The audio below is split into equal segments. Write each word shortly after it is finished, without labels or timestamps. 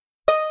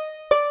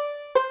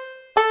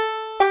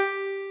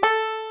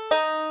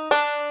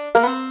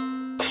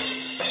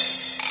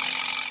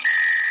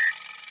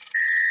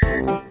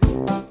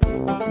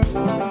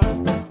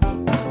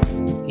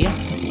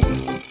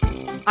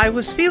I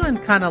was feeling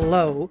kind of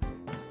low,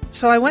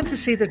 so I went to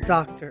see the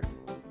doctor.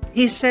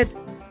 He said,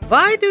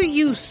 "Why do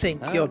you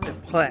think you're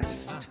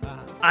depressed?"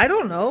 I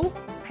don't know.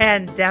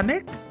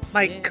 Pandemic?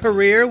 My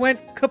career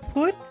went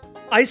kaput?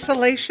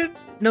 Isolation?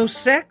 No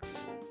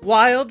sex?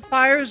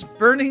 Wildfires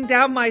burning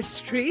down my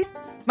street?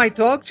 My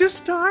dog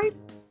just died?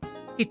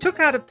 He took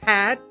out a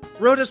pad,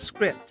 wrote a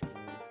script.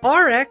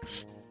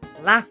 RX,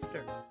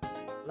 laughter.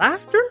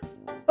 Laughter?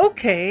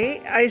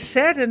 Okay, I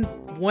said, and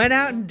went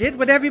out and did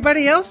what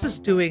everybody else is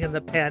doing in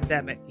the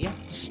pandemic.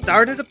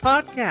 Started a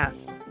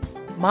podcast.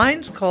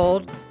 Mine's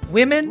called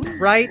Women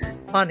Write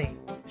Funny,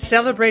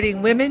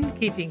 celebrating women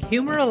keeping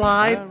humor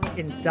alive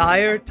in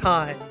dire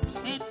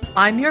times.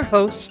 I'm your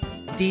host,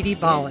 Dee Dee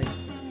Bali.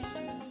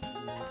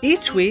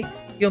 Each week,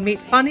 you'll meet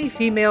funny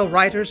female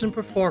writers and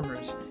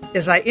performers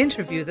as I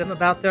interview them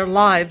about their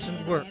lives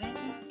and work.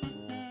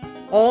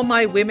 All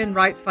my Women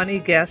Write Funny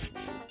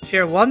guests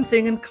share one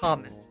thing in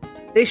common.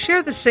 They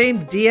share the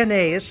same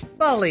DNA as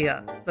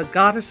Thalia, the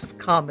goddess of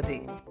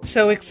comedy.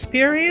 So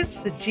experience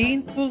the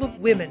gene pool of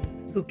women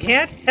who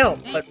can't help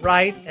but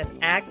write and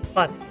act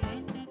funny.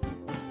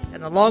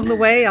 And along the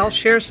way, I'll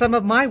share some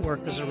of my work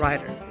as a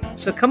writer.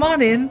 So come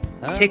on in,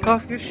 take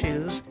off your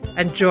shoes,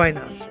 and join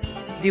us.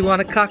 Do you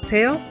want a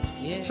cocktail?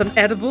 Some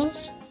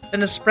edibles? An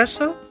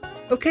espresso?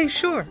 Okay,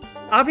 sure.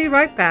 I'll be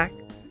right back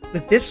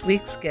with this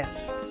week's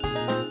guest.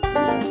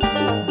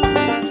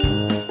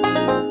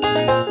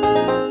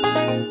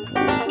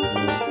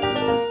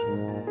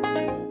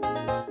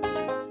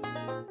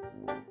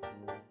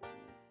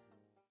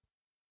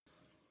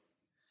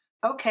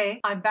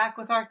 Okay, I'm back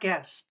with our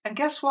guest. And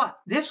guess what?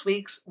 This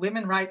week's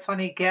Women Write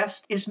Funny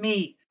guest is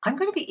me. I'm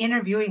going to be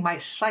interviewing my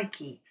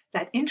psyche,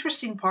 that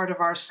interesting part of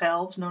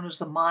ourselves known as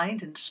the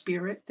mind and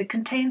spirit that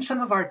contains some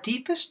of our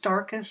deepest,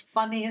 darkest,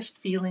 funniest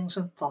feelings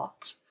and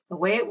thoughts. The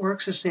way it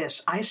works is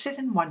this. I sit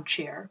in one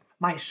chair,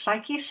 my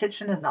psyche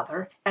sits in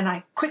another, and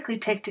I quickly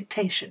take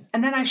dictation,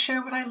 and then I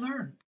share what I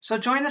learned. So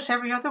join us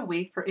every other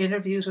week for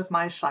interviews with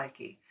my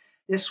psyche.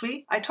 This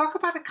week, I talk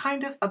about a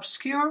kind of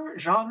obscure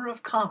genre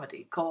of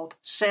comedy called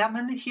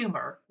Salmon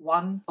Humor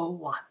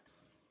 101.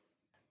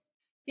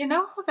 You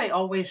know how they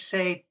always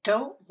say,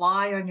 don't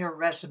lie on your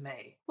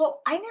resume?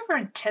 Well, I never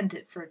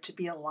intended for it to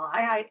be a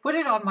lie. I put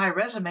it on my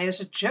resume as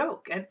a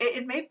joke, and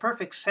it made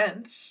perfect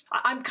sense.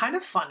 I'm kind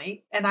of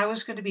funny, and I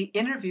was going to be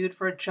interviewed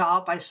for a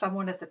job by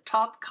someone at the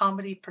top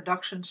comedy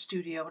production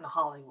studio in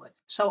Hollywood.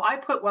 So I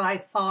put what I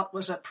thought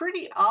was a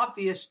pretty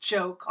obvious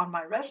joke on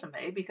my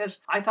resume because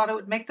I thought it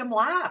would make them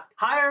laugh.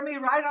 Hire me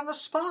right on the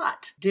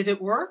spot. Did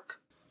it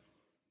work?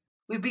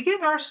 We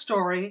begin our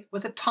story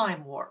with a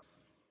time warp.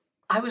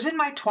 I was in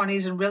my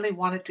 20s and really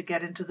wanted to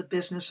get into the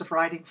business of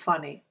writing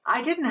funny.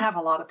 I didn't have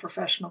a lot of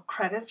professional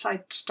credits.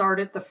 I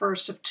started the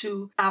first of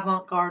 2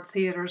 avant-garde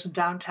theaters in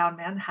downtown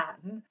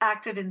Manhattan,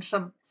 acted in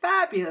some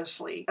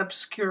fabulously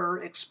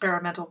obscure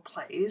experimental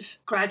plays,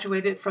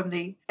 graduated from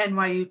the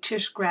NYU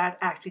Tisch Grad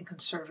Acting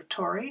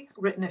Conservatory,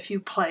 written a few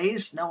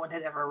plays no one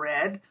had ever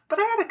read, but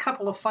I had a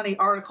couple of funny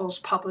articles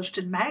published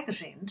in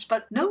magazines,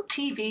 but no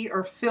TV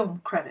or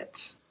film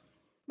credits.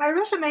 My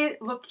resume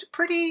looked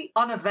pretty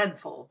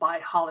uneventful by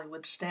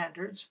Hollywood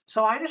standards,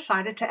 so I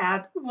decided to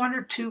add 1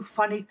 or 2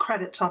 funny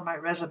credits on my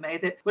resume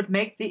that would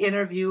make the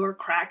interviewer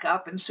crack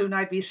up, and soon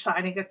I'd be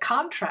signing a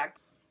contract.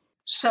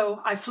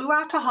 So I flew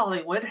out to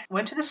Hollywood,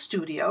 went to the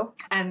studio,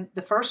 and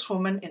the first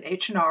woman in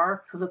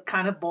H&R, who looked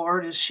kind of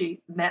bored as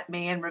she met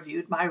me and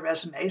reviewed my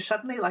resume,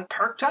 suddenly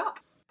perked up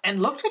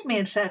and looked at me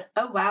and said,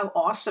 "Oh, wow,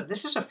 awesome.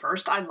 This is a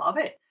first. I love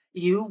it.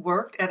 You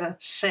worked at a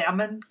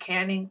salmon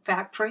canning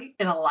factory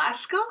in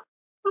Alaska?"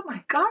 Oh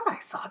my God, I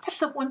thought, that's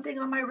the one thing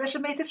on my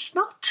resume that's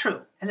not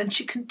true. And then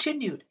she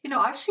continued,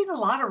 I've seen a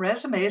lot of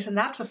resumes and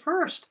that's a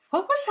first.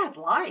 What was that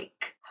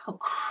like? Oh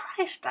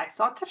Christ, I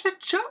thought, that's a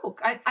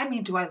joke. I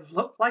mean, do I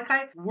look like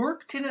I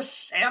worked in a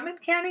salmon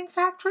canning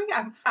factory?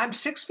 I'm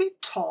 6 feet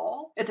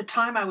tall. At the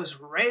time I was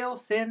rail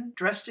thin,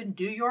 dressed in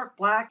New York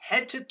black,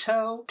 head to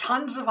toe,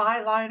 tons of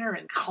eyeliner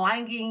and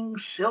clanging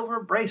silver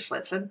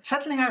bracelets. And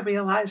suddenly I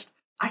realized,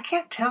 I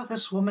can't tell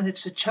this woman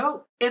it's a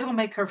joke. It'll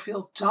make her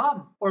feel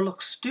dumb or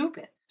look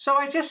stupid. So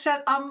I just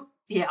said,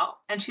 yeah.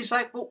 And she's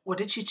like, "Well, what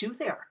did you do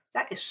there?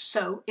 That is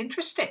so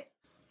interesting."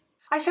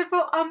 I said,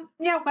 "Well,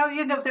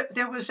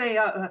 there was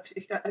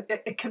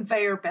a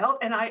conveyor belt,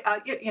 and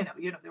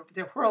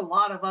there were a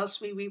lot of us.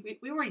 We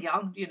were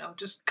young,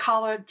 just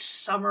college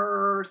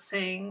summer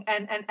thing,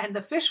 and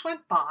the fish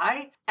went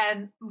by,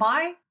 and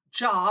my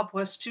job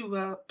was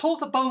to pull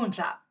the bones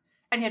out.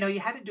 And, you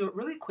had to do it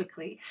really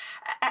quickly.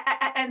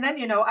 And then,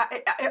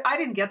 I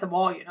didn't get them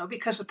all,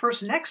 because the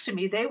person next to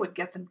me, they would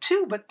get them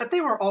too, but they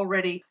were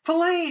already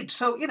filleted.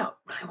 So, it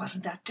really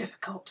wasn't that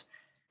difficult."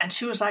 And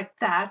she was like,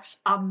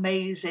 "That's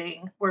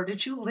amazing. Where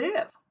did you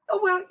live?" "Oh,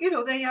 well,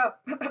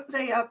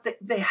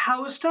 they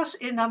housed us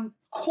in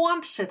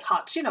Quonset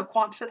huts. You know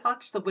Quonset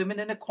huts, the women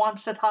in a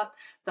Quonset hut,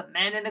 the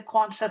men in a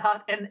Quonset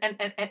hut,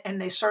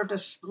 and they served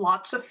us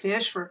lots of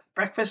fish for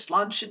breakfast,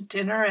 lunch, and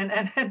dinner,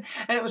 and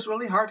it was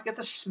really hard to get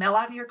the smell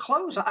out of your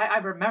clothes. I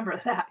remember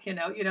that,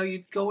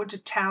 you'd go into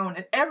town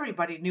and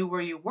everybody knew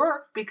where you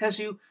worked because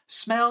you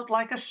smelled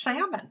like a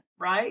salmon,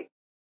 right?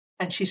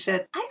 And she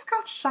said, I've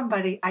got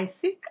somebody I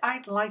think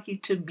I'd like you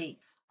to meet.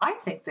 I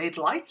think they'd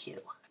like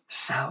you.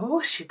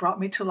 So she brought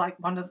me to like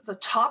one of the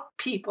top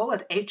people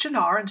at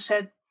H&R and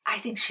said, I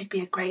think she'd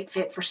be a great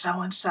fit for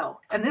so-and-so.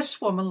 And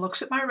this woman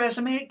looks at my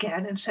resume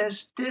again and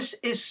says, this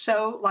is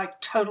so like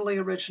totally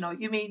original.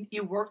 You mean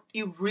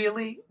you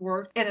really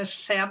worked in a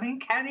salmon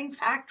canning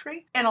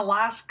factory in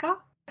Alaska?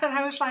 And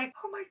I was like,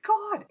 oh my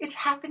God, it's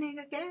happening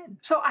again.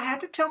 So I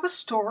had to tell the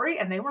story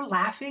and they were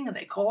laughing and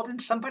they called in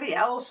somebody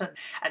else. And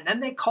then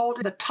they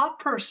called the top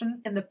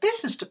person in the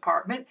business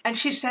department. And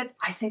she said,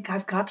 I think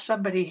I've got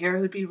somebody here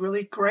who'd be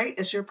really great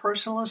as your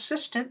personal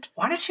assistant.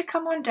 Why don't you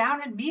come on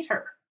down and meet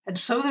her? And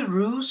so the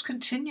ruse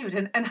continued,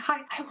 and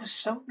I was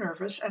so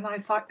nervous, and I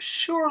thought,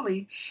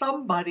 surely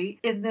somebody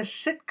in this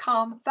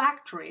sitcom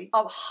factory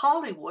of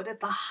Hollywood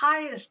at the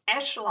highest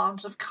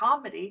echelons of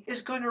comedy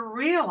is going to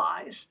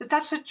realize that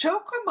that's a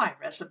joke on my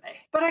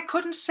resume. But I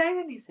couldn't say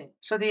anything.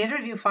 So the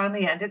interview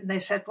finally ended, and they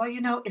said, well,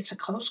 it's a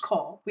close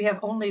call. We have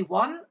only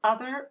one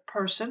other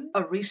person,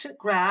 a recent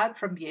grad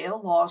from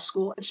Yale Law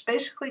School. It's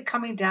basically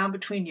coming down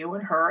between you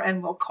and her,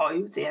 and we'll call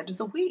you at the end of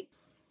the week.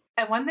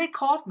 And when they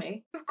called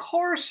me, of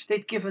course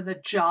they'd given the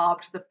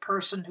job to the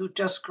person who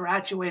just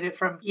graduated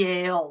from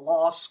Yale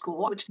Law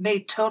School, which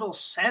made total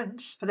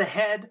sense for the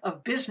head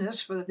of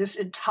business for this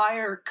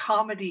entire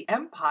comedy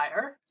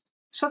empire.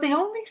 So the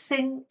only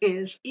thing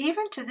is,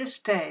 even to this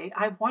day,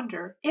 I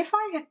wonder if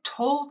I had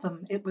told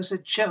them it was a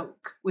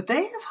joke, would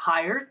they have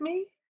hired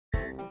me?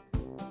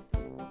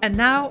 And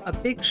now a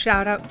big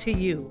shout out to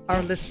you,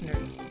 our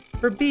listeners,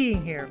 for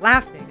being here,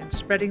 laughing, and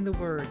spreading the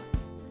word.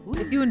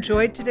 If you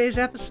enjoyed today's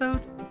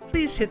episode,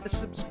 please hit the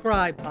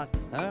subscribe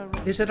button.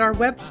 Visit our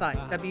website,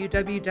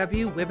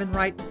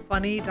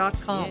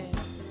 www.womenwritefunny.com.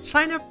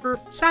 Sign up for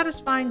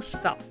satisfying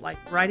stuff like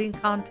writing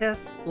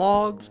contests,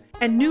 blogs,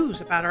 and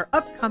news about our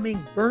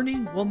upcoming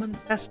Burning Woman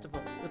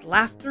Festival with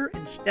laughter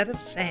instead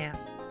of sand.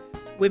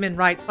 Women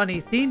Write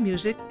Funny theme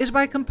music is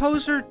by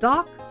composer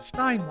Doc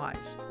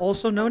Steinweiss,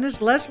 also known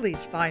as Leslie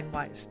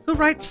Steinweiss, who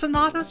writes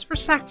sonatas for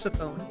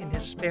saxophone in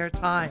his spare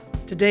time.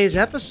 Today's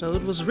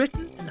episode was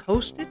written and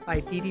hosted by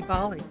Didi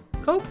Bali,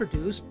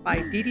 co-produced by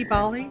Didi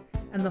Bali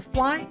and the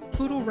Flying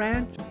Poodle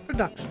Ranch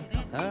production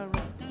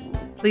company.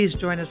 Please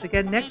join us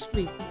again next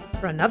week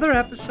for another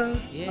episode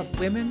of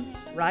Women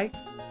Write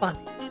Funny.